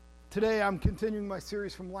Today I'm continuing my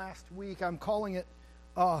series from last week. I'm calling it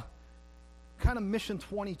kind of Mission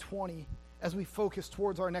 2020 as we focus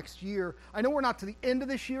towards our next year. I know we're not to the end of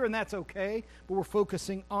this year, and that's okay, but we're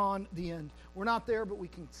focusing on the end. We're not there, but we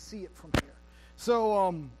can see it from here.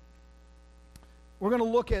 So we're going to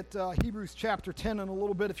look at Hebrews chapter 10 in a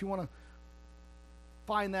little bit. If you want to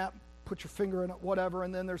find that, put your finger in it, whatever.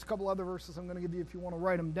 And then there's a couple other verses I'm going to give you if you want to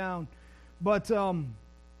write them down. But there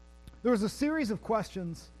was a series of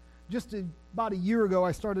questions. Just about a year ago,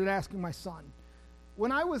 I started asking my son. When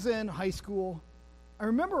I was in high school, I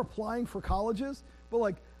remember applying for colleges,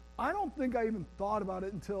 but I don't think I even thought about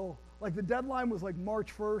it until the deadline was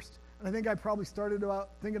March 1st, and I think I probably started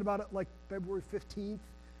thinking about it February 15th. I'm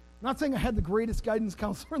not saying I had the greatest guidance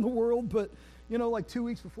counselor in the world, but 2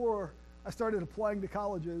 weeks before I started applying to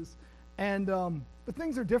colleges, and but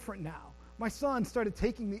things are different now. My son started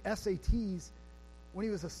taking the SATs when he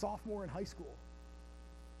was a sophomore in high school.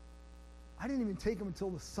 I didn't even take them until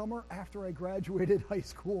the summer after I graduated high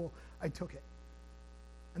school. I took it.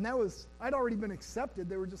 And I'd already been accepted.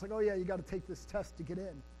 They were just oh yeah, you got to take this test to get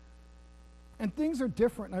in. And things are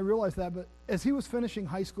different, and I realized that. But as he was finishing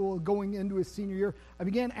high school, going into his senior year, I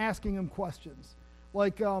began asking him questions.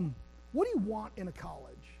 What do you want in a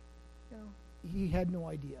college? He had no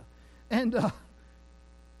idea. And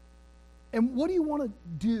what do you want to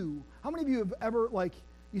do? How many of you have ever,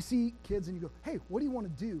 you see kids and you go, hey, what do you want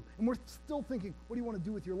to do? And we're still thinking, what do you want to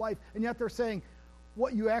do with your life? And yet they're saying,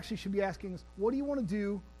 what you actually should be asking is, what do you want to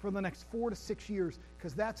do for the next 4 to 6 years?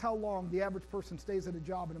 Because that's how long the average person stays at a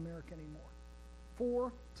job in America anymore.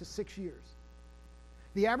 4 to 6 years.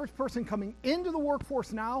 The average person coming into the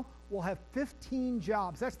workforce now will have 15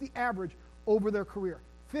 jobs. That's the average over their career.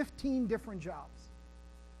 15 different jobs.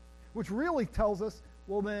 Which really tells us,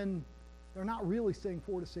 well then, they're not really staying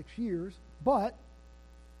 4 to 6 years, but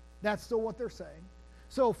that's still what they're saying.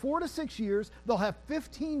 So 4 to 6 years, they'll have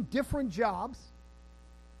 15 different jobs,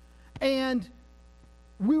 and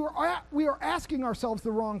we are asking ourselves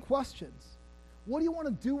the wrong questions. What do you want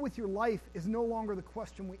to do with your life is no longer the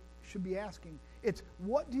question we should be asking. It's,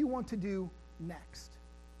 what do you want to do next?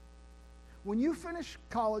 When you finish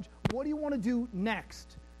college, what do you want to do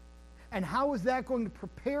next? And how is that going to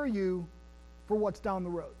prepare you for what's down the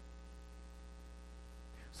road?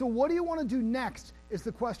 So what do you want to do next is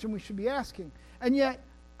the question we should be asking. And yet,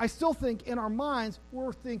 I still think in our minds,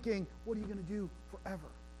 we're thinking, what are you going to do forever?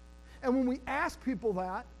 And when we ask people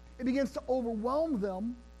that, it begins to overwhelm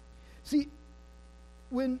them. See,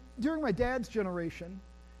 during my dad's generation,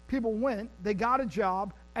 people went, they got a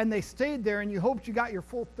job, and they stayed there, and you hoped you got your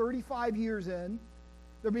full 35 years in.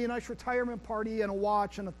 There'd be a nice retirement party and a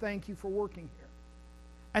watch and a thank you for working here.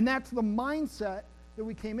 And that's the mindset that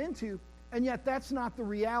we came into. And yet that's not the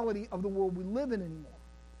reality of the world we live in anymore.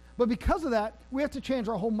 But because of that, we have to change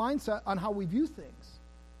our whole mindset on how we view things.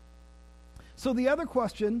 So the other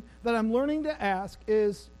question that I'm learning to ask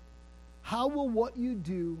is, how will what you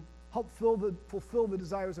do help fulfill the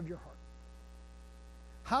desires of your heart?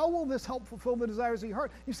 How will this help fulfill the desires of your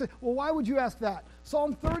heart? You say, well, why would you ask that?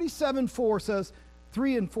 Psalm 37:4 says,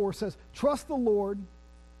 3 and 4 says, trust the Lord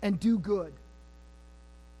and do good.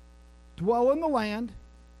 Dwell in the land,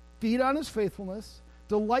 feed on his faithfulness,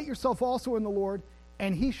 delight yourself also in the Lord,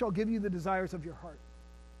 and he shall give you the desires of your heart.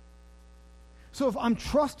 So if I'm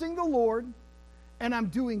trusting the Lord and I'm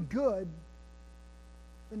doing good,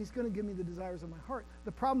 then he's going to give me the desires of my heart.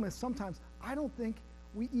 The problem is sometimes I don't think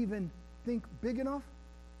we even think big enough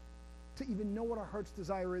to even know what our heart's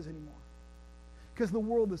desire is anymore. Because the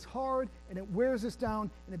world is hard, and it wears us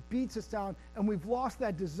down, and it beats us down, and we've lost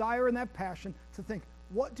that desire and that passion to think,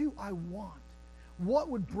 what do I want? What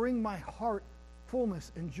would bring my heart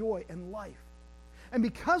fullness and joy and life? And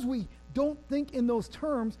because we don't think in those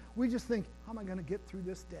terms, we just think, how am I going to get through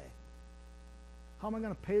this day? How am I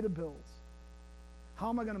going to pay the bills? How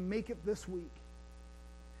am I going to make it this week?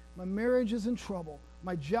 My marriage is in trouble.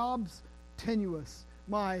 My job's tenuous.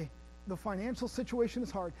 The financial situation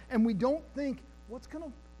is hard. And we don't think,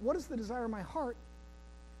 what is the desire of my heart?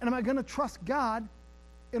 And am I going to trust God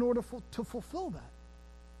in order to fulfill that?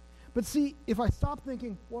 But see, if I stop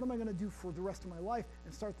thinking, what am I going to do for the rest of my life,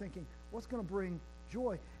 and start thinking, what's going to bring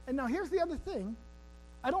joy? And now here's the other thing.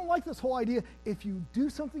 I don't like this whole idea, if you do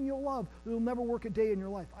something you'll love, you'll never work a day in your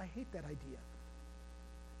life. I hate that idea.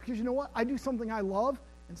 Because you know what? I do something I love,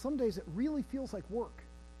 and some days it really feels like work.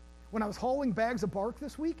 When I was hauling bags of bark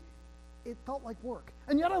this week, it felt like work.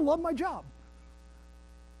 And yet I love my job.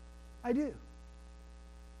 I do.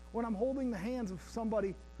 When I'm holding the hands of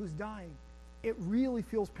somebody who's dying, it really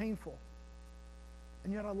feels painful.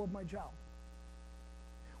 And yet I love my job.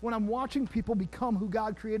 when I'm watching people become who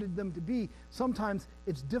God created them to be, sometimes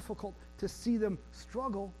it's difficult to see them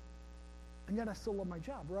struggle, and yet I still love my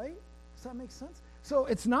job, right? Does that make sense? So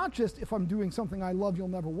it's not just if I'm doing something I love, you'll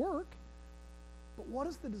never work, but what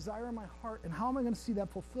is the desire in my heart, and how am I going to see that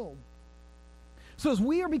fulfilled? So as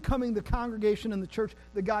we are becoming the congregation and the church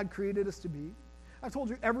that God created us to be, I've told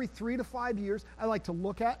you every 3 to 5 years, I like to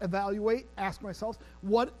look at, evaluate, ask myself,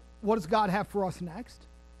 what does God have for us next?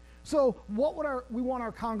 So what would we want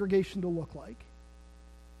our congregation to look like?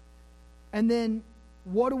 And then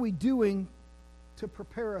what are we doing to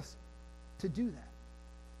prepare us to do that?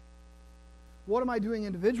 What am I doing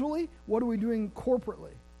individually? What are we doing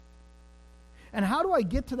corporately? And how do I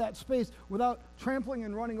get to that space without trampling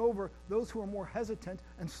and running over those who are more hesitant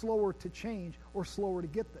and slower to change or slower to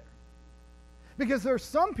get there? Because there's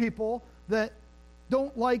some people that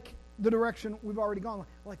don't like the direction we've already gone.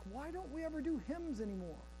 Like, why don't we ever do hymns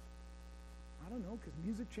anymore? I don't know, because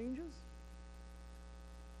music changes?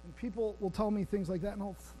 And people will tell me things like that, and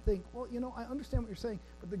I'll think, well, I understand what you're saying,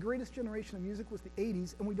 but the greatest generation of music was the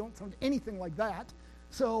 80s, and we don't sound anything like that.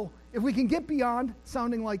 So if we can get beyond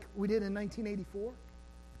sounding like we did in 1984,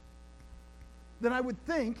 then I would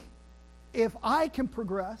think if I can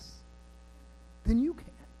progress, then you can.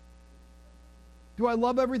 Do I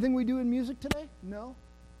love everything we do in music today? No.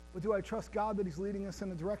 But do I trust God that he's leading us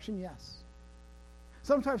in a direction? Yes.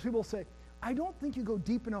 Sometimes people say, I don't think you go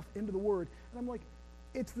deep enough into the Word. And I'm like,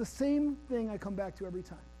 it's the same thing I come back to every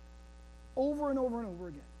time. Over and over and over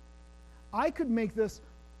again. I could make this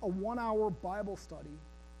a 1-hour Bible study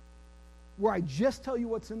where I just tell you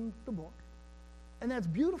what's in the book. And that's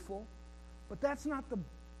beautiful, but that's not the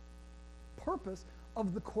purpose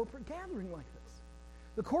of the corporate gathering like this.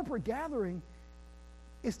 The corporate gathering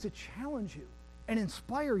is to challenge you and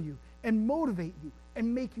inspire you and motivate you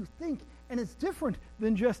and make you think. And it's different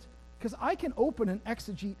than just, because I can open an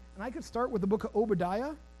exegete and I could start with the book of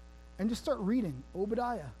Obadiah and just start reading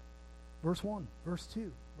Obadiah, verse 1, verse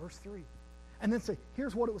 2, verse 3. And then say,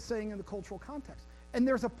 here's what it was saying in the cultural context. And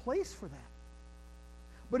there's a place for that.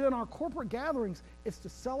 But in our corporate gatherings, it's to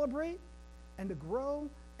celebrate and to grow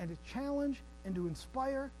and to challenge and to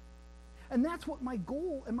inspire. And that's what my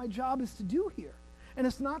goal and my job is to do here. And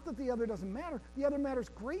it's not that the other doesn't matter. The other matters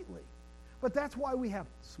greatly. But that's why we have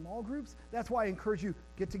small groups. That's why I encourage you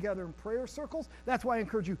get together in prayer circles. That's why I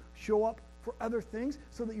encourage you show up for other things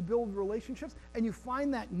so that you build relationships and you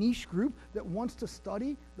find that niche group that wants to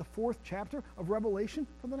study the 4th chapter of Revelation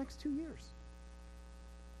for the next 2 years.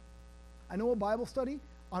 I know a Bible study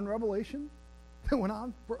on Revelation that went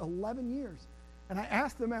on for 11 years. And I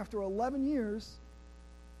asked them after 11 years,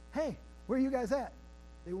 hey, where are you guys at?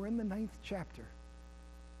 They were in the 9th chapter.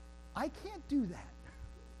 I can't do that.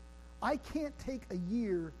 I can't take a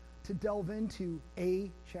year to delve into a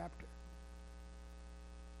chapter.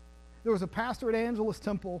 There was a pastor at Angelus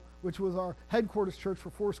Temple, which was our headquarters church for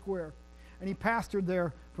Foursquare, and he pastored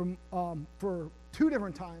there for 2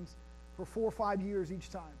 different times for 4 or 5 years each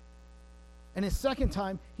time. And his second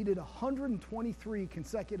time, he did 123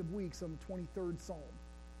 consecutive weeks on the 23rd Psalm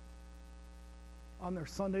on their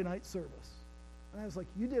Sunday night service. And I was like,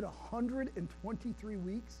 you did 123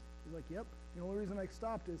 weeks? He's like, yep. The only reason I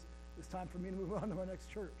stopped is it's time for me to move on to my next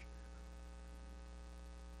church.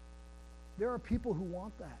 There are people who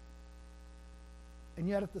want that. And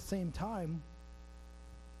yet at the same time,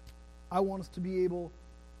 I want us to be able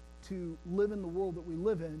to live in the world that we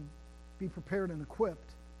live in, be prepared and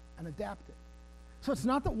equipped, and adapted. So it's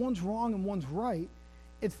not that one's wrong and one's right.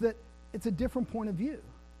 It's that it's a different point of view.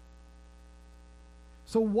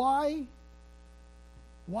 So why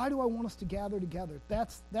do I want us to gather together?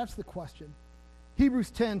 That's the question.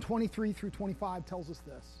 Hebrews 10, 23 through 25 tells us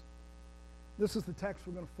this. This is the text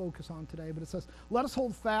we're going to focus on today, but it says, let us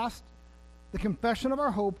hold fast the confession of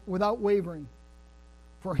our hope without wavering,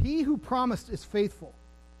 for he who promised is faithful.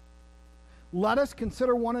 Let us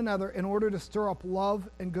consider one another in order to stir up love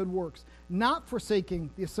and good works, not forsaking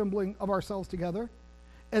the assembling of ourselves together,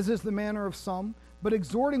 as is the manner of some, but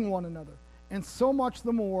exhorting one another, and so much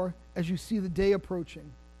the more as you see the day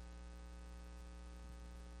approaching.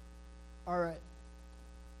 All right.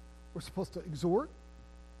 We're supposed to exhort.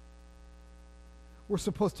 We're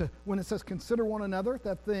supposed to, when it says consider one another,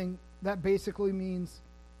 that basically means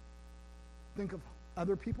think of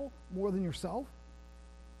other people more than yourself.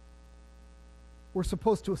 We're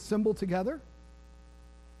supposed to assemble together.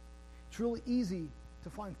 It's really easy to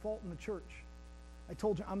find fault in the church. I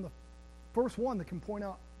told you I'm the first one that can point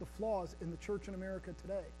out the flaws in the church in America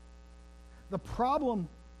today. The problem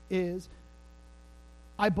is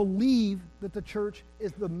I believe that the church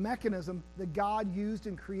is the mechanism that God used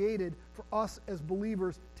and created for us as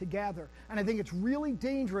believers to gather. And I think it's really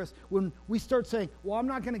dangerous when we start saying, well, I'm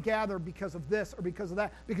not going to gather because of this or because of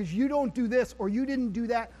that, because you don't do this or you didn't do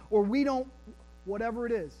that or we don't, whatever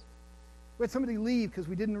it is. We had somebody leave because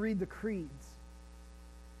we didn't read the creeds.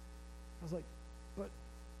 I was like, but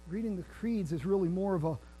reading the creeds is really more of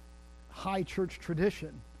a high church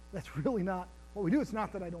tradition. That's really not what we do. It's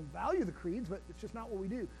not that I don't value the creeds, but it's just not what we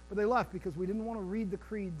do. But they left because we didn't want to read the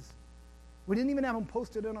creeds. We didn't even have them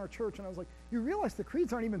posted in our church. And I was like, you realize the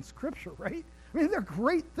creeds aren't even scripture, right? I mean, they're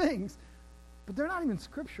great things, but they're not even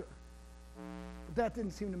scripture. But that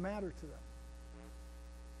didn't seem to matter to them.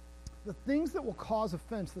 The things that will cause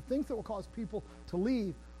offense, the things that will cause people to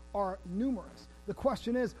leave are numerous. The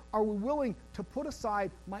question is, are we willing to put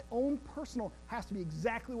aside my own personal, has to be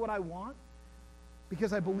exactly what I want,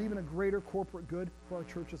 because I believe in a greater corporate good for our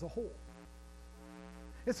church as a whole?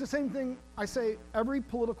 It's the same thing I say every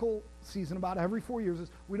political season, about every 4 years, is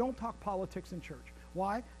we don't talk politics in church.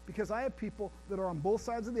 Why? Because I have people that are on both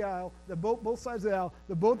sides of the aisle, that vote both sides of the aisle,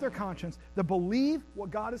 that vote their conscience, that believe what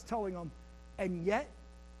God is telling them, and yet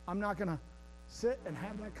I'm not going to sit and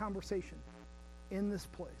have that conversation in this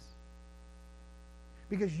place.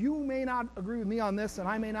 Because you may not agree with me on this, and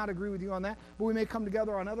I may not agree with you on that, but we may come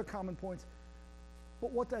together on other common points.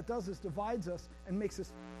 But what that does is divides us and makes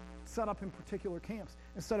us set up in particular camps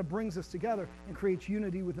instead of brings us together and creates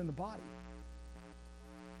unity within the body.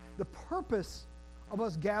 The purpose of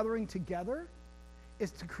us gathering together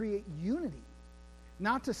is to create unity,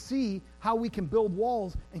 not to see how we can build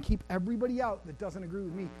walls and keep everybody out that doesn't agree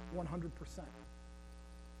with me 100%.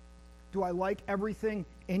 Do I like everything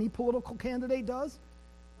any political candidate does?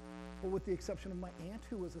 Well, with the exception of my aunt,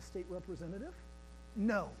 who was a state representative?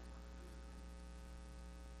 No.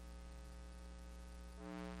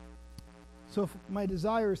 So if my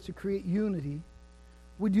desire is to create unity,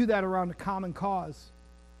 we do that around a common cause.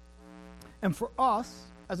 And for us,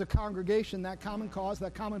 as a congregation, that common cause,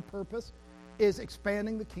 that common purpose is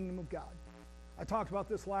expanding the kingdom of God. I talked about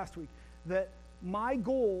this last week, that my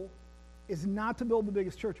goal is not to build the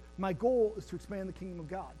biggest church. My goal is to expand the kingdom of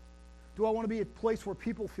God. Do I want to be a place where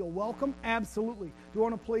people feel welcome? Absolutely. Do I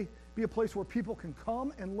want to be a place where people can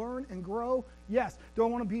come and learn and grow? Yes. Do I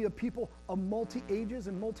want to be a people of multi-ages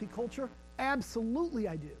and multicultural? Absolutely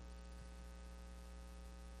I do.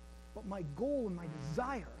 But my goal and my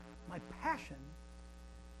desire, my passion,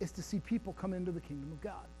 is to see people come into the kingdom of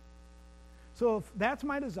God. So if that's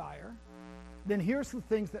my desire, then here's the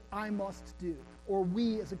things that I must do, or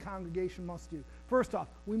we as a congregation must do. First off,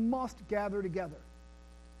 we must gather together.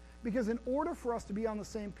 Because in order for us to be on the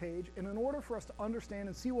same page, and in order for us to understand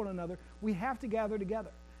and see one another, we have to gather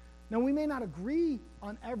together. Now, we may not agree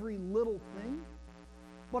on every little thing,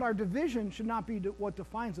 but our division should not be what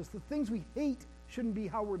defines us. The things we hate shouldn't be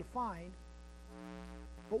how we're defined.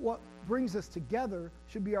 But what brings us together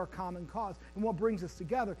should be our common cause. And what brings us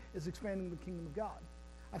together is expanding the kingdom of God.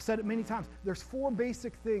 I've said it many times. There's 4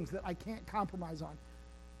 basic things that I can't compromise on.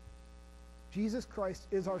 Jesus Christ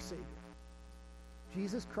is our Savior.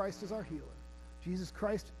 Jesus Christ is our healer. Jesus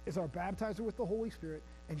Christ is our baptizer with the Holy Spirit.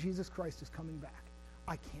 And Jesus Christ is coming back.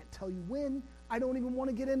 I can't tell you when. I don't even want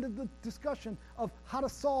to get into the discussion of how to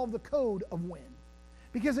solve the code of when.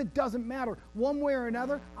 Because it doesn't matter. One way or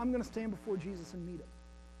another, I'm going to stand before Jesus and meet him.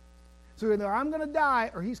 So either I'm going to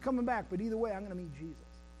die or he's coming back. But either way, I'm going to meet Jesus.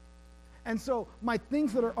 And so my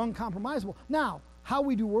things that are uncompromisable. Now, how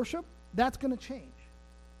we do worship, that's going to change.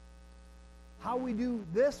 How we do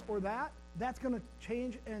this or that, that's going to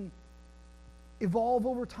change and evolve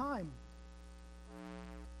over time.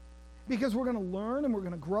 Because we're going to learn and we're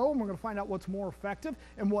going to grow and we're going to find out what's more effective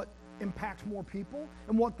and what impacts more people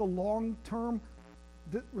and what the long-term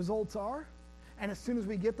results are. And as soon as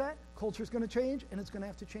we get that, culture is going to change and it's going to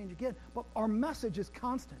have to change again. But our message is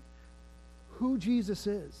constant. Who Jesus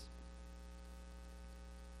is.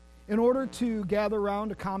 In order to gather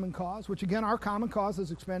around a common cause, which again, our common cause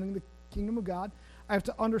is expanding the kingdom of God, I have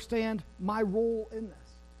to understand my role in this.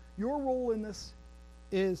 Your role in this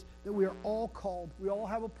is that we are all called, we all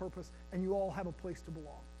have a purpose, and you all have a place to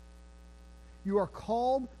belong. You are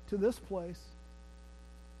called to this place,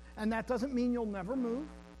 and that doesn't mean you'll never move.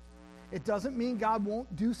 It doesn't mean God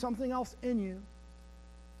won't do something else in you.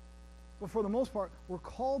 But for the most part, we're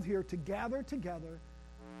called here to gather together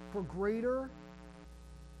for greater,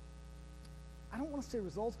 I don't want to say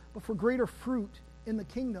results, but for greater fruit in the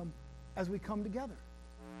kingdom as we come together.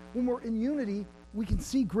 When we're in unity, we can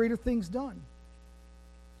see greater things done.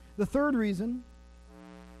 The third reason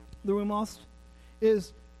that we must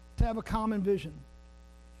is to have a common vision.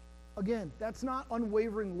 Again, that's not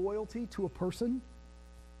unwavering loyalty to a person.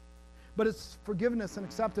 but it's forgiveness and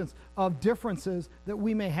acceptance of differences that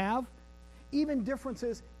we may have, even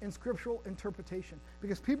differences in scriptural interpretation.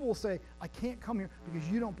 Because people will say, I can't come here because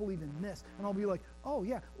you don't believe in this. And I'll be like, oh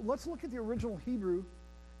yeah, let's look at the original Hebrew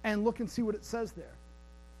and look and see what it says there.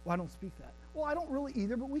 Well, I don't speak that. Well, I don't really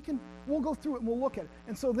either, but we'll go through it and we'll look at it.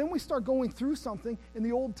 And so then we start going through something in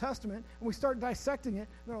the Old Testament and we start dissecting it. And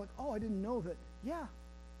they're like, oh, I didn't know that. Yeah.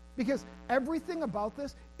 Because everything about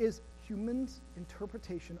this is humans'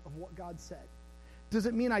 interpretation of what God said. Does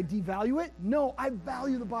it mean I devalue it? No, I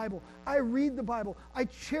value the Bible. I read the Bible. I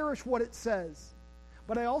cherish what it says.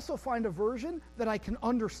 But I also find a version that I can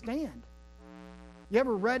understand. You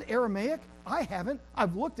ever read Aramaic? I haven't.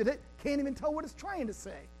 I've looked at it, can't even tell what it's trying to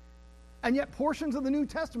say. And yet portions of the New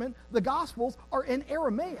Testament, the Gospels, are in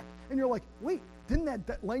Aramaic. And you're like, wait, didn't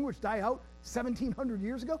that language die out 1,700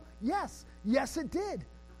 years ago? Yes. Yes, it did.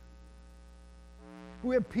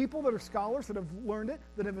 We have people that are scholars that have learned it,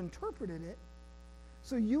 that have interpreted it.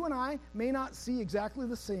 So you and I may not see exactly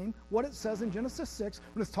the same what it says in Genesis 6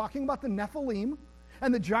 when it's talking about the Nephilim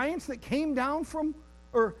and the giants that came down from,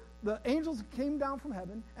 or the angels that came down from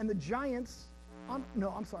heaven and the giants,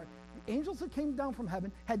 the angels that came down from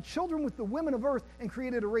heaven had children with the women of earth and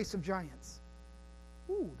created a race of giants.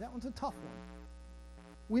 Ooh, that one's a tough one.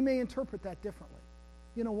 We may interpret that differently.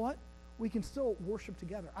 You know what? We can still worship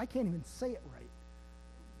together. I can't even say it right.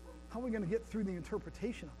 How are we going to get through the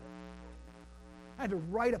interpretation of it? I had to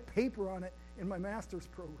write a paper on it in my master's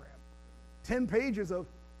program. 10 pages of,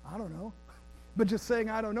 I don't know, but just saying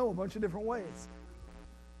I don't know a bunch of different ways.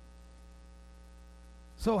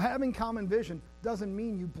 So having common vision doesn't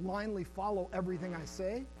mean you blindly follow everything I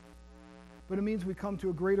say, but it means we come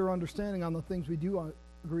to a greater understanding on the things we do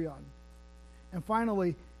agree on. And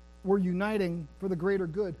finally, we're uniting for the greater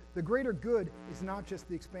good. The greater good is not just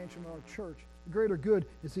the expansion of our church. The greater good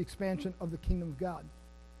is the expansion of the kingdom of God,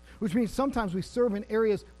 which means sometimes we serve in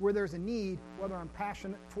areas where there's a need, whether I'm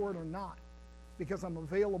passionate for it or not, because I'm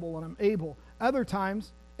available and I'm able. Other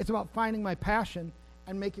times, it's about finding my passion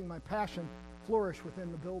and making my passion flourish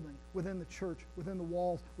within the building, within the church, within the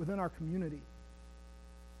walls, within our community.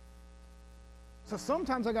 So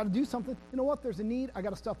sometimes I got to do something. You know what? There's a need. I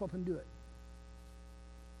got to step up and do it.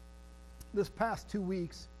 This past 2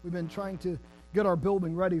 weeks, we've been trying to get our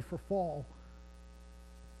building ready for fall.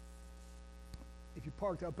 If you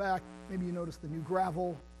parked out back, maybe you noticed the new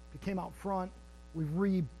gravel. If you came out front, we've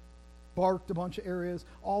re-barked a bunch of areas.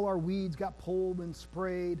 All our weeds got pulled and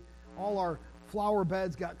sprayed. All our flower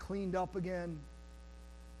beds got cleaned up again.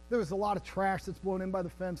 There was a lot of trash that's blown in by the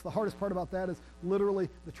fence. The hardest part about that is literally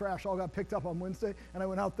the trash all got picked up on Wednesday, and I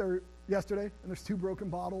went out there yesterday, and there's 2 broken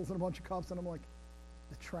bottles and a bunch of cups, and I'm like,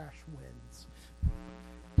 the trash wins.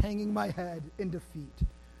 Hanging my head in defeat.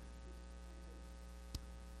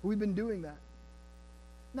 We've been doing that.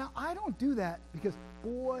 Now, I don't do that because,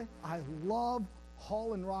 boy, I love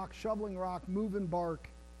hauling rock, shoveling rock, moving bark,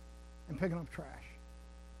 and picking up trash.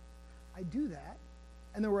 I do that,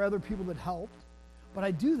 and there were other people that helped, but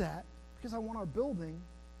I do that because I want our building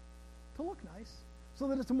to look nice so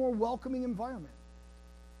that it's a more welcoming environment.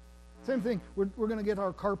 Same thing, we're going to get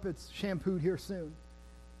our carpets shampooed here soon.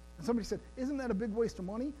 And somebody said, isn't that a big waste of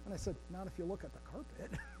money? And I said, not if you look at the carpet.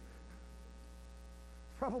 It's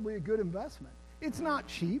probably a good investment. It's not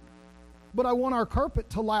cheap, but I want our carpet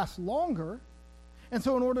to last longer. And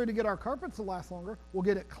so in order to get our carpets to last longer, we'll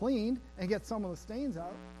get it cleaned and get some of the stains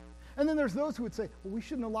out. And then there's those who would say, well, we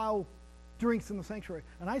shouldn't allow drinks in the sanctuary.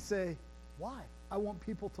 And I say, why? I want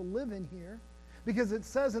people to live in here because it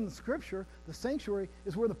says in the scripture, the sanctuary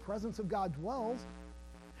is where the presence of God dwells.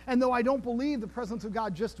 And though I don't believe the presence of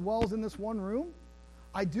God just dwells in this one room,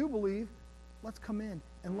 I do believe, let's come in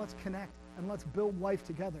and let's connect and let's build life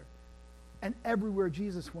together. And everywhere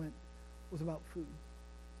Jesus went was about food,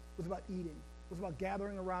 was about eating, was about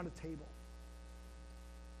gathering around a table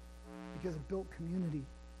because it built community.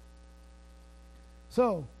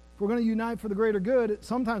 So, if we're going to unite for the greater good, it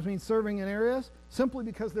sometimes means serving in areas simply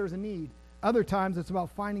because there's a need. Other times, it's about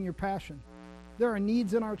finding your passion. There are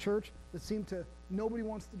needs in our church that seem to nobody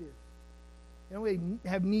wants to do. You know, we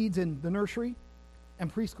have needs in the nursery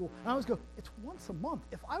and preschool. And I always go, it's once a month.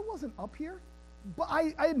 If I wasn't up here, but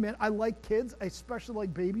I admit I like kids. I especially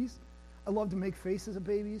like babies. I love to make faces at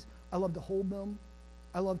babies. I love to hold them.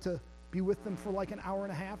 I love to be with them for like an hour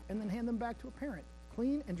and a half and then hand them back to a parent,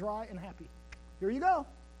 clean and dry and happy. Here you go.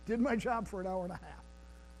 Did my job for an hour and a half.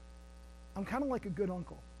 I'm kind of like a good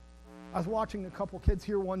uncle. I was watching a couple kids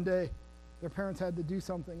here one day. Their parents had to do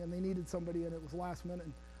something, and they needed somebody, and it was last minute.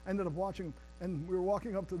 And I ended up watching them, and we were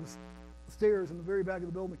walking up to the stairs in the very back of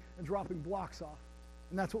the building and dropping blocks off.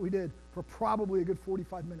 And that's what we did for probably a good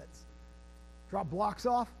 45 minutes. Drop blocks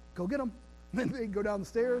off, go get them. Then they go down the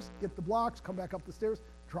stairs, get the blocks, come back up the stairs,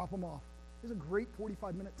 drop them off. It's a great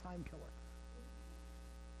 45-minute time killer.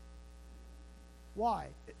 Why?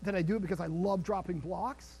 Did I do it because I love dropping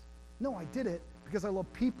blocks? No, I did it because I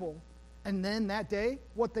love people. And then that day,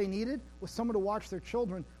 what they needed was someone to watch their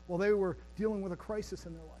children while they were dealing with a crisis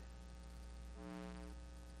in their life.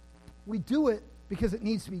 We do it because it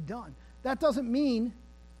needs to be done. That doesn't mean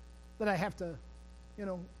that I have to,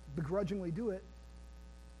 begrudgingly do it.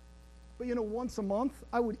 But, once a month,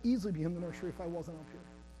 I would easily be in the nursery if I wasn't up here.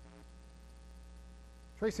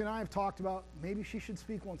 Tracy and I have talked about maybe she should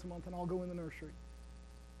speak once a month and I'll go in the nursery.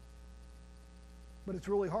 But it's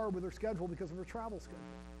really hard with her schedule because of her travel schedule.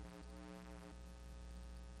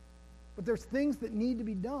 But there's things that need to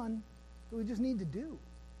be done that we just need to do.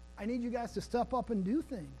 I need you guys to step up and do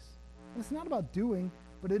things. And it's not about doing,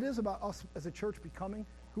 but it is about us as a church becoming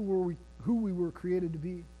who we were created to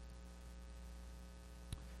be.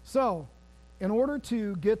 So, in order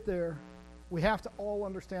to get there, we have to all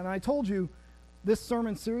understand. And I told you, this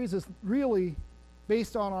sermon series is really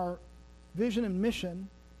based on our vision and mission.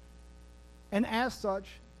 And as such,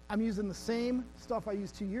 I'm using the same stuff I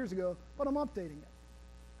used 2 years ago, but I'm updating it.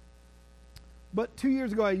 But 2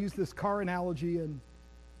 years ago, I used this car analogy, and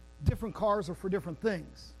different cars are for different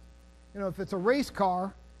things. If it's a race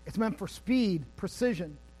car, it's meant for speed,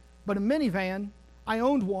 precision. But a minivan, I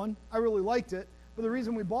owned one. I really liked it. But the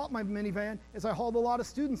reason we bought my minivan is I hauled a lot of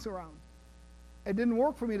students around. It didn't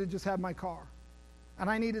work for me to just have my car. And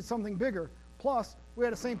I needed something bigger. Plus, we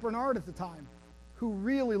had a St. Bernard at the time who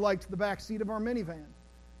really liked the back seat of our minivan.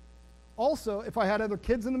 Also, if I had other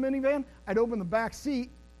kids in the minivan, I'd open the back seat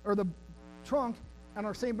or the trunk, and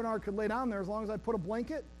our St. Bernard could lay down there as long as I put a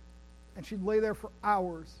blanket, and she'd lay there for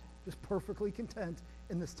hours, just perfectly content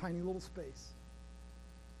in this tiny little space.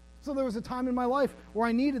 So there was a time in my life where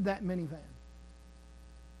I needed that minivan.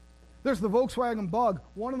 There's the Volkswagen Bug,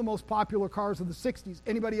 one of the most popular cars of the 60s.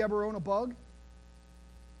 Anybody ever own a Bug?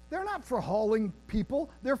 They're not for hauling people.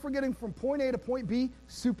 They're for getting from point A to point B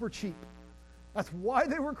super cheap. That's why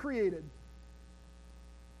they were created.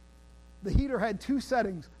 The heater had 2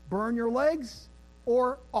 settings, burn your legs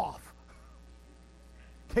or off.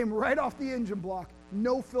 Came right off the engine block,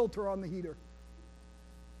 no filter on the heater.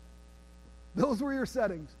 Those were your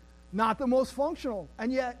settings. Not the most functional,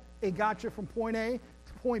 and yet it got you from point A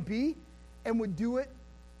to point B and would do it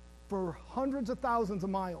for hundreds of thousands of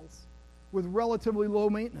miles with relatively low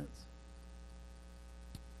maintenance.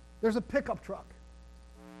 There's a pickup truck.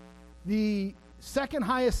 The second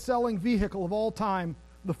highest selling vehicle of all time,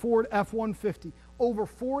 the Ford F-150. Over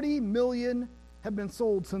 40 million have been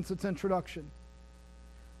sold since its introduction.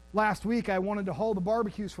 Last week, I wanted to haul the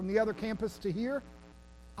barbecues from the other campus to here.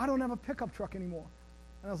 I don't have a pickup truck anymore.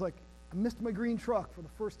 And I was like, I missed my green truck for the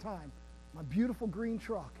first time. My beautiful green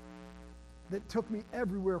truck that took me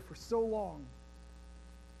everywhere for so long.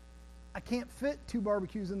 I can't fit 2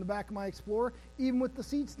 barbecues in the back of my Explorer, even with the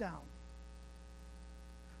seats down.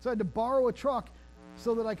 So I had to borrow a truck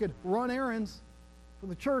so that I could run errands for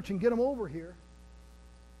the church and get them over here.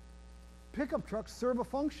 Pickup trucks serve a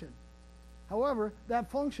function. However,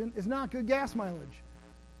 that function is not good gas mileage.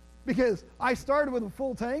 Because I started with a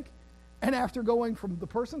full tank, and after going from the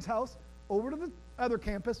person's house over to the other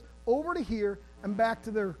campus, over to here, and back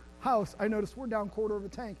to their house, I noticed we're down quarter of a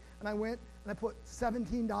tank. And I went and I put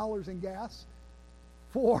 $17 in gas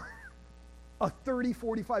for a 30,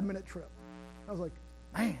 45-minute trip. I was like,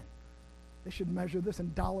 man, they should measure this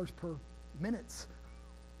in dollars per minutes.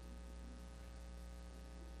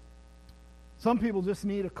 Some people just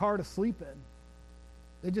need a car to sleep in.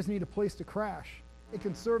 They just need a place to crash. It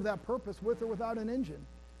can serve that purpose with or without an engine.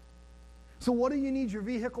 So what do you need your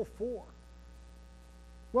vehicle for?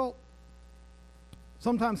 Well,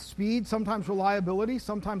 sometimes speed, sometimes reliability,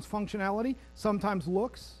 sometimes functionality, sometimes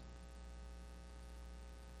looks.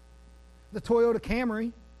 The Toyota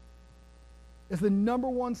Camry is the number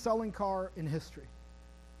 1 selling car in history.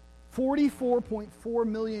 44.4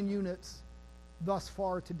 million units thus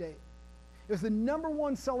far to date. It's the number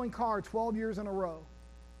 1 selling car 12 years in a row.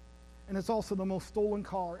 And it's also the most stolen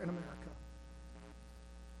car in America.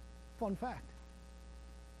 Fun fact.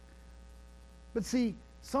 But see,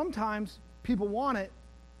 sometimes people want it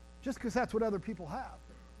just because that's what other people have.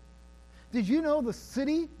 Did you know the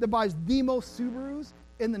city that buys the most Subarus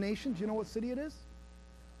in the nation? Do you know what city it is?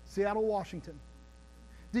 Seattle, Washington.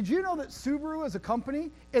 Did you know that Subaru is a company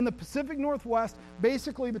in the Pacific Northwest,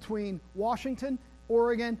 basically between Washington,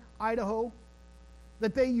 Oregon, Idaho,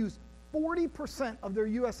 that they use 40% of their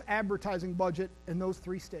U.S. advertising budget in those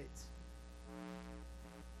 3 states?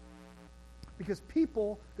 because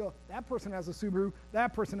people go, that person has a Subaru,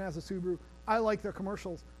 that person has a Subaru, I like their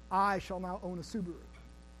commercials, I shall now own a Subaru.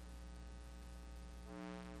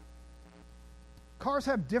 Cars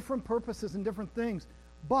have different purposes and different things,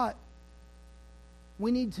 but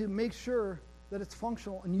we need to make sure that it's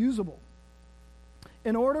functional and usable.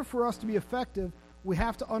 In order for us to be effective, we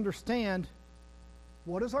have to understand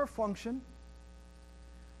what is our function,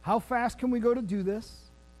 how fast can we go to do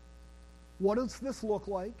this, what does this look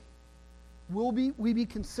like, will we be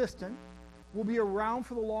consistent, we'll be around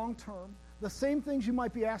for the long term. The same things you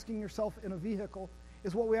might be asking yourself in a vehicle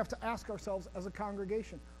is what we have to ask ourselves as a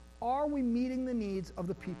congregation. Are we meeting the needs of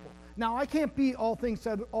the people? Now, I can't be all things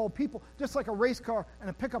to all people, just like a race car and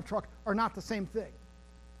a pickup truck are not the same thing.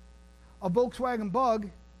 A Volkswagen Bug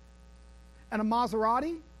and a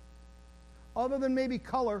Maserati, other than maybe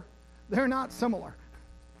color, they're not similar.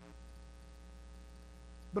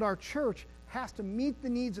 But our church has to meet the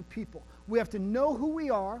needs of people. We have to know who we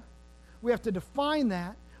are. We have to define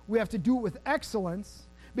that. We have to do it with excellence,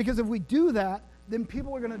 because if we do that, then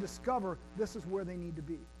people are going to discover this is where they need to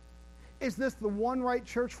be. Is this the one right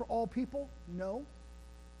church for all people? No,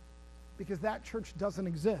 because that church doesn't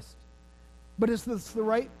exist. But is this the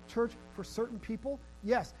right church for certain people?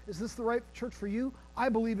 Yes. Is this the right church for you? I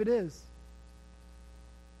believe it is.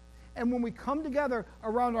 And when we come together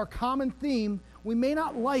around our common theme, we may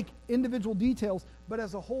not like individual details, but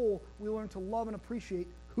as a whole, we learn to love and appreciate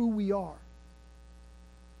who we are.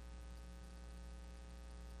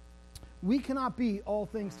 We cannot be all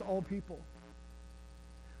things to all people.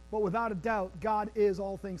 But without a doubt, God is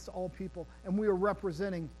all things to all people, and we are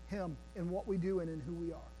representing Him in what we do and in who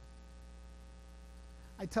we are.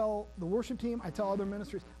 I tell the worship team, I tell other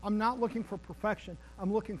ministries, I'm not looking for perfection.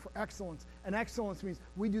 I'm looking for excellence. And excellence means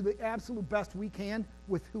we do the absolute best we can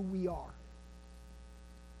with who we are.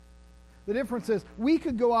 The difference is we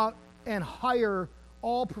could go out and hire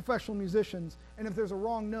all professional musicians, and if there's a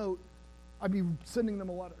wrong note, I'd be sending them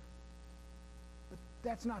a letter. But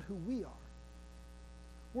that's not who we are.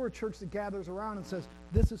 We're a church that gathers around and says,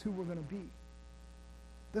 this is who we're going to be.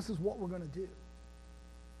 This is what we're going to do.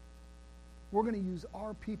 We're going to use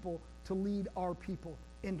our people to lead our people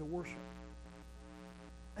into worship.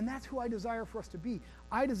 And that's who I desire for us to be.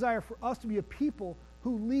 I desire for us to be a people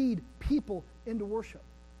who lead people into worship.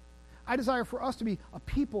 I desire for us to be a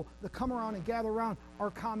people that come around and gather around our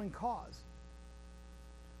common cause.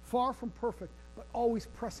 Far from perfect, but always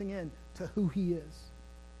pressing in to who He is.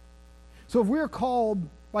 So if we are called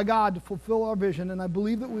by God to fulfill our vision, and I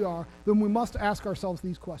believe that we are, then we must ask ourselves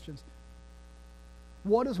these questions.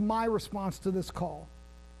 What is my response to this call?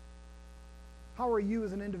 How are you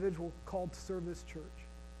as an individual called to serve this church?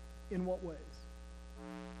 In what ways?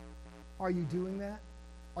 Are you doing that?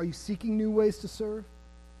 Are you seeking new ways to serve?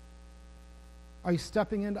 Are you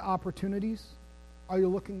stepping into opportunities? Are you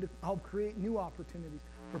looking to help create new opportunities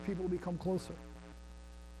for people to become closer?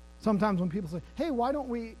 Sometimes when people say, hey, why don't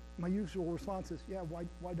we, my usual response is, yeah,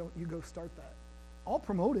 why don't you go start that? I'll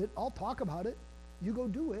promote it. I'll talk about it. You go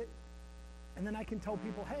do it. And then I can tell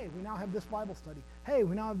people, hey, we now have this Bible study. Hey,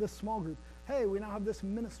 we now have this small group. Hey, we now have this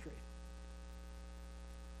ministry.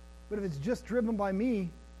 But if it's just driven by me,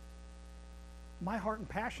 my heart and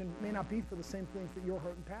passion may not be for the same things that your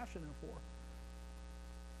heart and passion are for.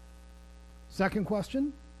 Second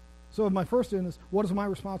question. So my first one is, what is my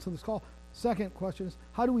response to this call? Second question is,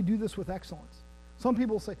 how do we do this with excellence? Some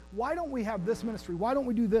people say, why don't we have this ministry? Why don't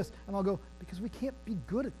we do this? And I'll go, because we can't be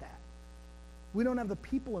good at that. We don't have the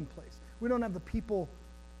people in place. We don't have the people,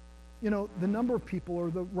 the number of people or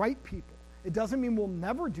the right people. It doesn't mean we'll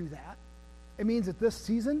never do that. It means at this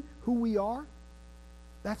season, who we are,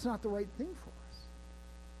 that's not the right thing for us.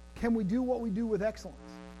 Can we do what we do with excellence?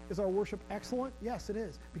 Is our worship excellent? Yes, it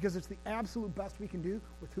is, because it's the absolute best we can do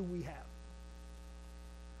with who we have.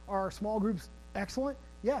 Are our small groups excellent?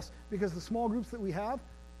 Yes, because the small groups that we have,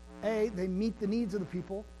 A, they meet the needs of the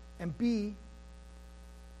people, and B,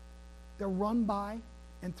 they're run by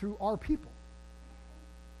and through our people.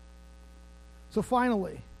 So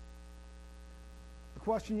finally, the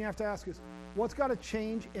question you have to ask is, what's got to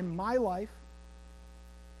change in my life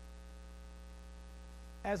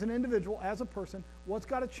as an individual, as a person? What's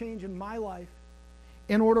got to change in my life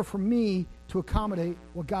in order for me to accommodate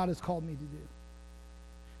what God has called me to do?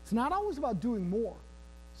 It's not always about doing more.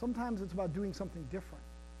 Sometimes it's about doing something different.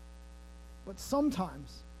 But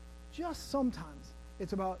sometimes, just sometimes,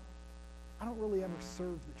 it's about, I don't really ever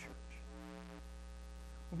serve the church.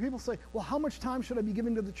 When people say, well, how much time should I be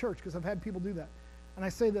giving to the church? Because I've had people do that. And I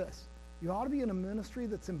say this, you ought to be in a ministry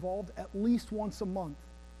that's involved at least once a month.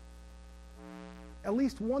 At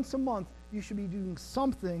least once a month, you should be doing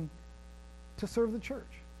something to serve the church.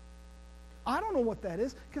 I don't know what that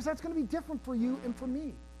is, because that's going to be different for you and for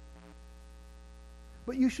me.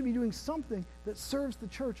 But you should be doing something that serves the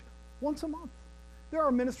church once a month. There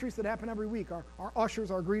are ministries that happen every week. Our ushers,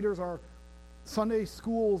 our greeters, our Sunday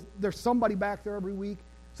schools, there's somebody back there every week.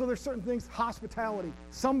 So there's certain things, hospitality.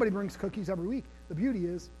 Somebody brings cookies every week. The beauty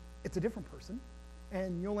is it's a different person.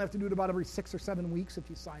 And you only have to do it about every 6 or 7 weeks if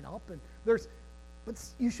you sign up. But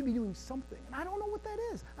you should be doing something. And I don't know what that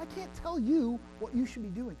is. I can't tell you what you should be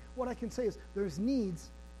doing. What I can say is there's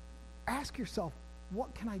needs. Ask yourself,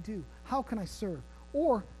 what can I do? How can I serve?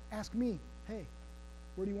 Or ask me, hey,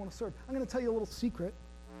 where do you want to serve? I'm going to tell you a little secret.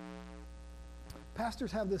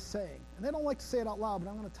 Pastors have this saying, and they don't like to say it out loud, but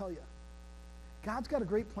I'm going to tell you. God's got a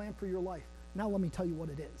great plan for your life. Now let me tell you what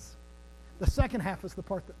it is. The second half is the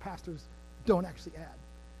part that pastors don't actually add.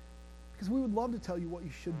 Because we would love to tell you what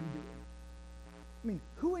you should be doing. I mean,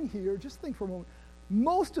 who in here, just think for a moment,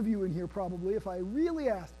 most of you in here probably, if I really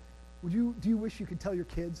asked, do you wish you could tell your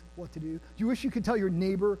kids what to do? Do you wish you could tell your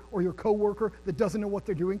neighbor or your coworker that doesn't know what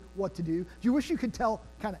they're doing what to do? Do you wish you could tell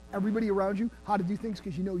kind of everybody around you how to do things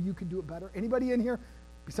because you know you could do it better? Anybody in here,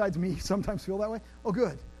 besides me, sometimes feel that way? Oh,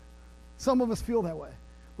 good. Some of us feel that way.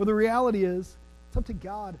 But the reality is, it's up to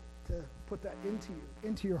God to put that into you,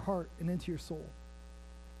 into your heart, and into your soul.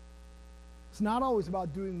 It's not always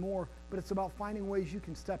about doing more, but it's about finding ways you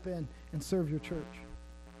can step in and serve your church.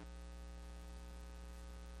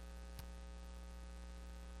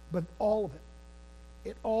 But all of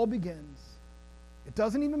it all begins. It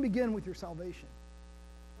doesn't even begin with your salvation.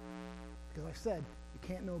 Because I said, you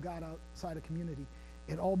can't know God outside of community.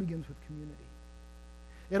 It all begins with community.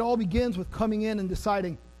 It all begins with coming in and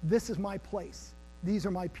deciding, this is my place. These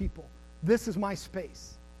are my people. This is my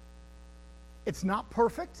space. It's not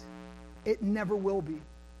perfect. It never will be.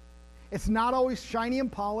 It's not always shiny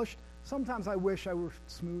and polished. Sometimes I wish I were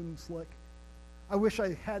smooth and slick. I wish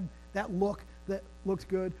I had that look that looks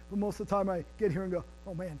good, but most of the time I get here and go,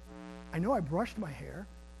 oh man, I know I brushed my hair.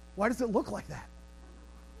 Why does it look like that?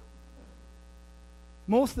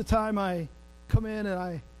 Most of the time I come in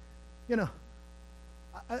and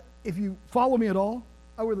if you follow me at all,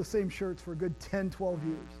 I wear the same shirts for a good 10, 12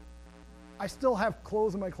 years. I still have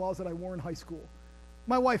clothes in my closet I wore in high school.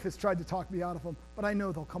 My wife has tried to talk me out of them, but I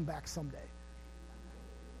know they'll come back someday.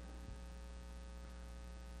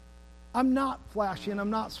 I'm not flashy, and I'm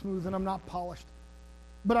not smooth, and I'm not polished,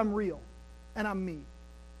 but I'm real, and I'm me,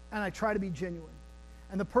 and I try to be genuine.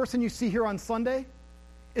 And the person you see here on Sunday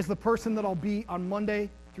is the person that I'll be on Monday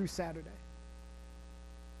through Saturday.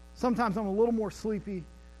 Sometimes I'm a little more sleepy.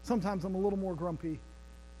 Sometimes I'm a little more grumpy.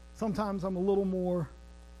 Sometimes I'm a little more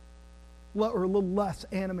or a little less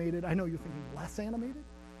animated. I know you're thinking, less animated?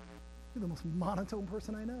 You're the most monotone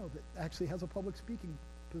person I know that actually has a public speaking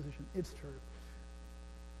position. It's true.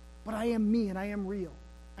 But I am me, and I am real,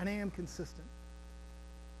 and I am consistent.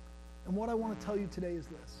 And what I want to tell you today is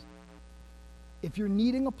this. If you're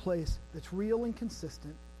needing a place that's real and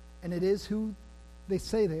consistent, and it is who they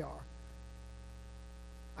say they are,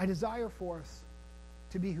 I desire for us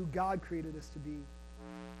to be who God created us to be,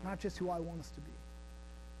 not just who I want us to be.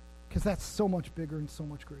 Because that's so much bigger and so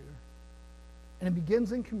much greater. And it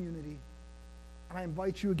begins in community. And I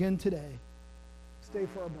invite you again today, stay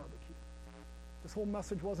for our barbecue. This whole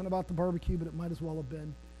message wasn't about the barbecue, but it might as well have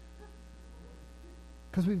been.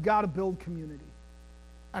 Because we've got to build community.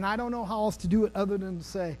 And I don't know how else to do it other than to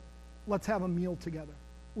say, let's have a meal together.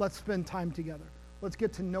 Let's spend time together. Let's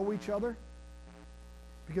get to know each other.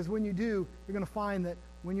 Because when you do, you're going to find that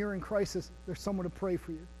when you're in crisis, there's someone to pray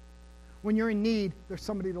for you. When you're in need, there's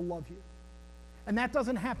somebody to love you. And that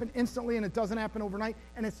doesn't happen instantly, and it doesn't happen overnight,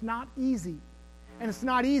 and it's not easy. And it's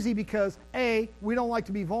not easy because, A, we don't like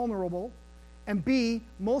to be vulnerable, and B,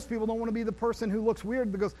 most people don't want to be the person who looks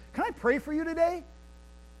weird that goes, can I pray for you today?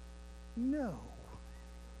 No.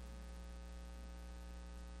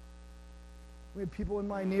 We had people in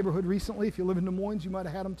my neighborhood recently, if you live in Des Moines, you might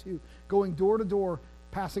have had them too, going door to door,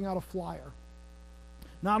 passing out a flyer.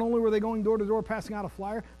 Not only were they going door to door passing out a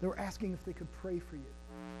flyer, they were asking if they could pray for you.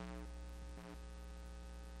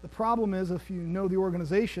 The problem is, if you know the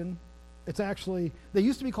organization, it's actually, they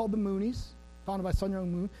used to be called the Moonies, founded by Sun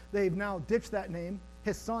Myung Moon. They've now ditched that name.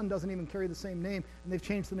 His son doesn't even carry the same name, and they've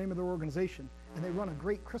changed the name of their organization. And they run a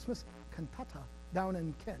great Christmas cantata down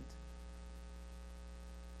in Kent.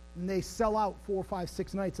 And they sell out 4, 5,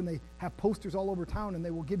 6 nights, and they have posters all over town, and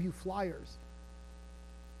they will give you flyers.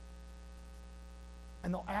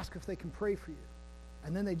 And they'll ask if they can pray for you.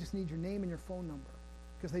 And then they just need your name and your phone number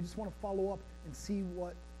because they just want to follow up and see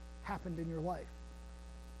what happened in your life.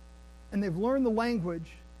 And they've learned the language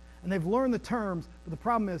and they've learned the terms, but the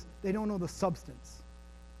problem is they don't know the substance.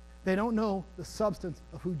 They don't know the substance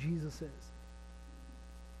of who Jesus is.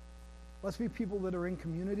 Let's be people that are in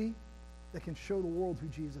community that can show the world who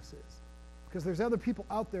Jesus is. Because there's other people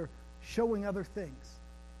out there showing other things.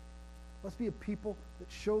 Let's be a people that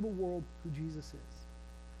show the world who Jesus is.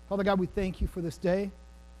 Father God, we thank you for this day.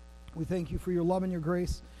 We thank you for your love and your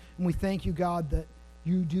grace. And we thank you, God, that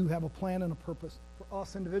you do have a plan and a purpose for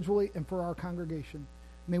us individually and for our congregation.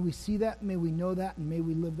 May we see that, may we know that, and may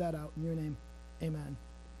we live that out. In your name, amen.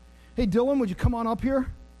 Hey, Dylan, would you come on up here?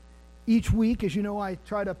 Each week, as you know, I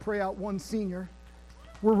try to pray out one senior.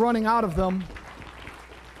 We're running out of them.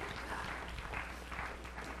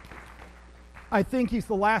 I think he's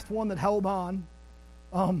the last one that held on.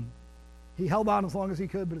 He held on as long as he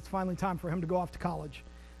could, but it's finally time for him to go off to college.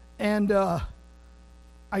 And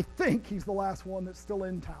I think he's the last one that's still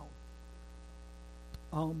in town.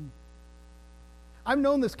 I've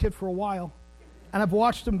known this kid for a while, and I've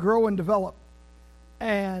watched him grow and develop.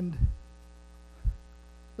 And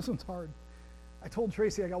this one's hard. I told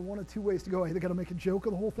Tracy I got one of two ways to go. I either got to make a joke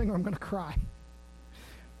of the whole thing or I'm going to cry.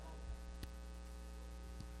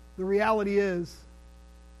 The reality is,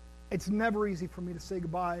 it's never easy for me to say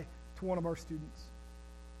goodbye to one of our students.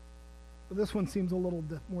 But this one seems a little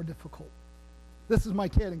more difficult. This is my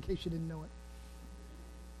kid, in case you didn't know it.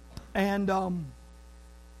 And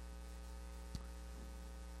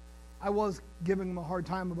I was giving him a hard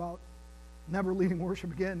time about never leading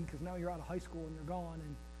worship again, because now you're out of high school and you're gone.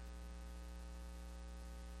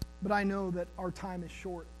 But I know that our time is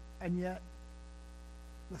short, and yet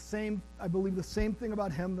I believe the same thing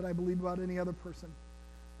about him that I believe about any other person.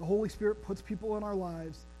 The Holy Spirit puts people in our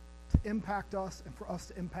lives to impact us and for us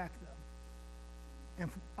to impact them.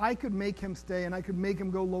 And I could make him stay, and I could make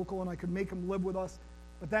him go local, and I could make him live with us,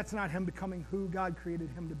 but that's not him becoming who God created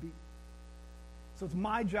him to be. So it's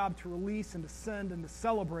my job to release and to send and to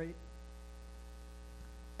celebrate,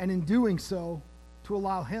 and in doing so, to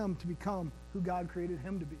allow him to become who God created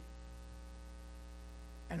him to be.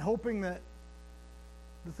 And hoping that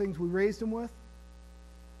the things we raised him with,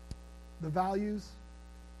 the values,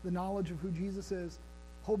 the knowledge of who Jesus is,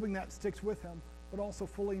 hoping that sticks with him, but also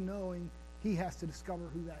fully knowing he has to discover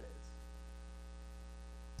who that is.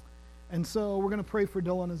 And so we're going to pray for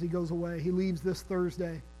Dylan as he goes away. He leaves this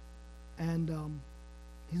Thursday, and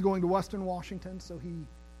he's going to Western Washington, so he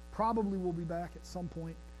probably will be back at some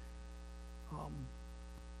point.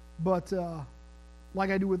 But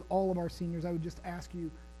like I do with all of our seniors, I would just ask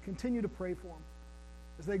you, continue to pray for them.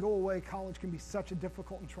 As they go away, college can be such a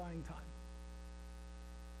difficult and trying time.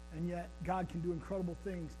 And yet, God can do incredible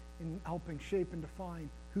things in helping shape and define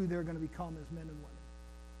who they're going to become as men and women.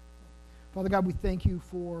 Father God, we thank you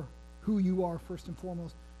for who you are, first and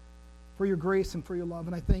foremost, for your grace and for your love.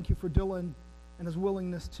 And I thank you for Dylan and his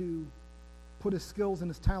willingness to put his skills and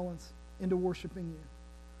his talents into worshiping you.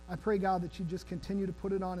 I pray, God, that you just continue to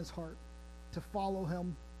put it on his heart to follow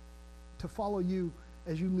him, to follow you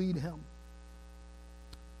as you lead him.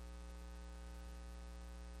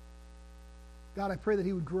 God, I pray that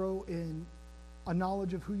he would grow in a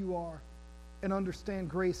knowledge of who you are and understand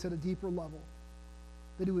grace at a deeper level,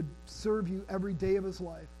 that he would serve you every day of his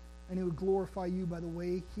life, and he would glorify you by the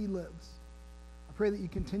way he lives. I pray that you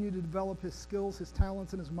continue to develop his skills, his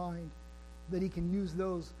talents, and his mind, that he can use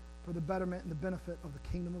those for the betterment and the benefit of the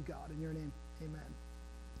kingdom of God. In your name, amen.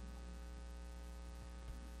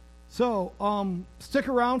 So, stick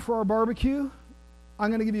around for our barbecue. I'm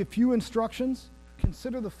going to give you a few instructions.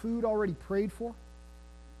 Consider the food already prayed for,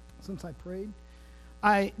 since I prayed.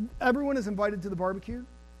 Everyone is invited to the barbecue,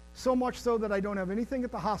 so much so that I don't have anything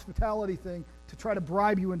at the hospitality thing to try to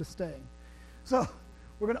bribe you into staying. So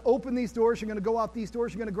we're going to open these doors. You're going to go out these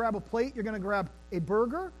doors. You're going to grab a plate. You're going to grab a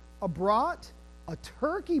burger, a brat, a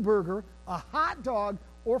turkey burger, a hot dog,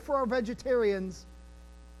 or for our vegetarians,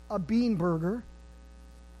 a bean burger.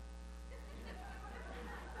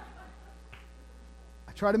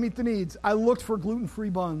 I try to meet the needs. I looked for gluten-free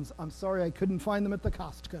buns. I'm sorry I couldn't find them at the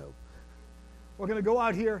Costco. We're going to go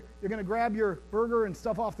out here. You're going to grab your burger and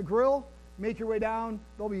stuff off the grill, make your way down.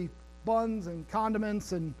 There'll be buns and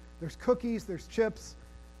condiments, and there's cookies, there's chips,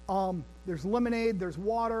 there's lemonade, there's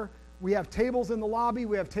water. We have tables in the lobby.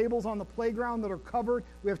 We have tables on the playground that are covered.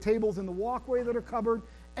 We have tables in the walkway that are covered.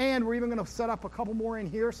 And we're even going to set up a couple more in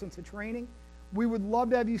here since it's raining. We would love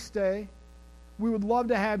to have you stay. We would love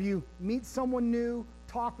to have you meet someone new,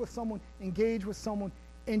 talk with someone, engage with someone,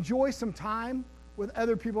 enjoy some time with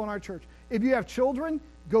other people in our church. If you have children,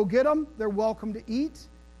 go get them. They're welcome to eat.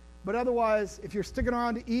 But otherwise, if you're sticking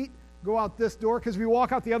around to eat, go out this door, because if you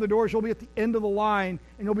walk out the other doors, you'll be at the end of the line,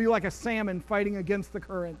 and you'll be like a salmon fighting against the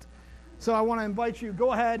current. So I want to invite you,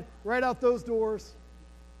 go ahead, right out those doors,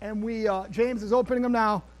 and James is opening them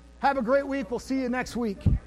now. Have a great week. We'll see you next week.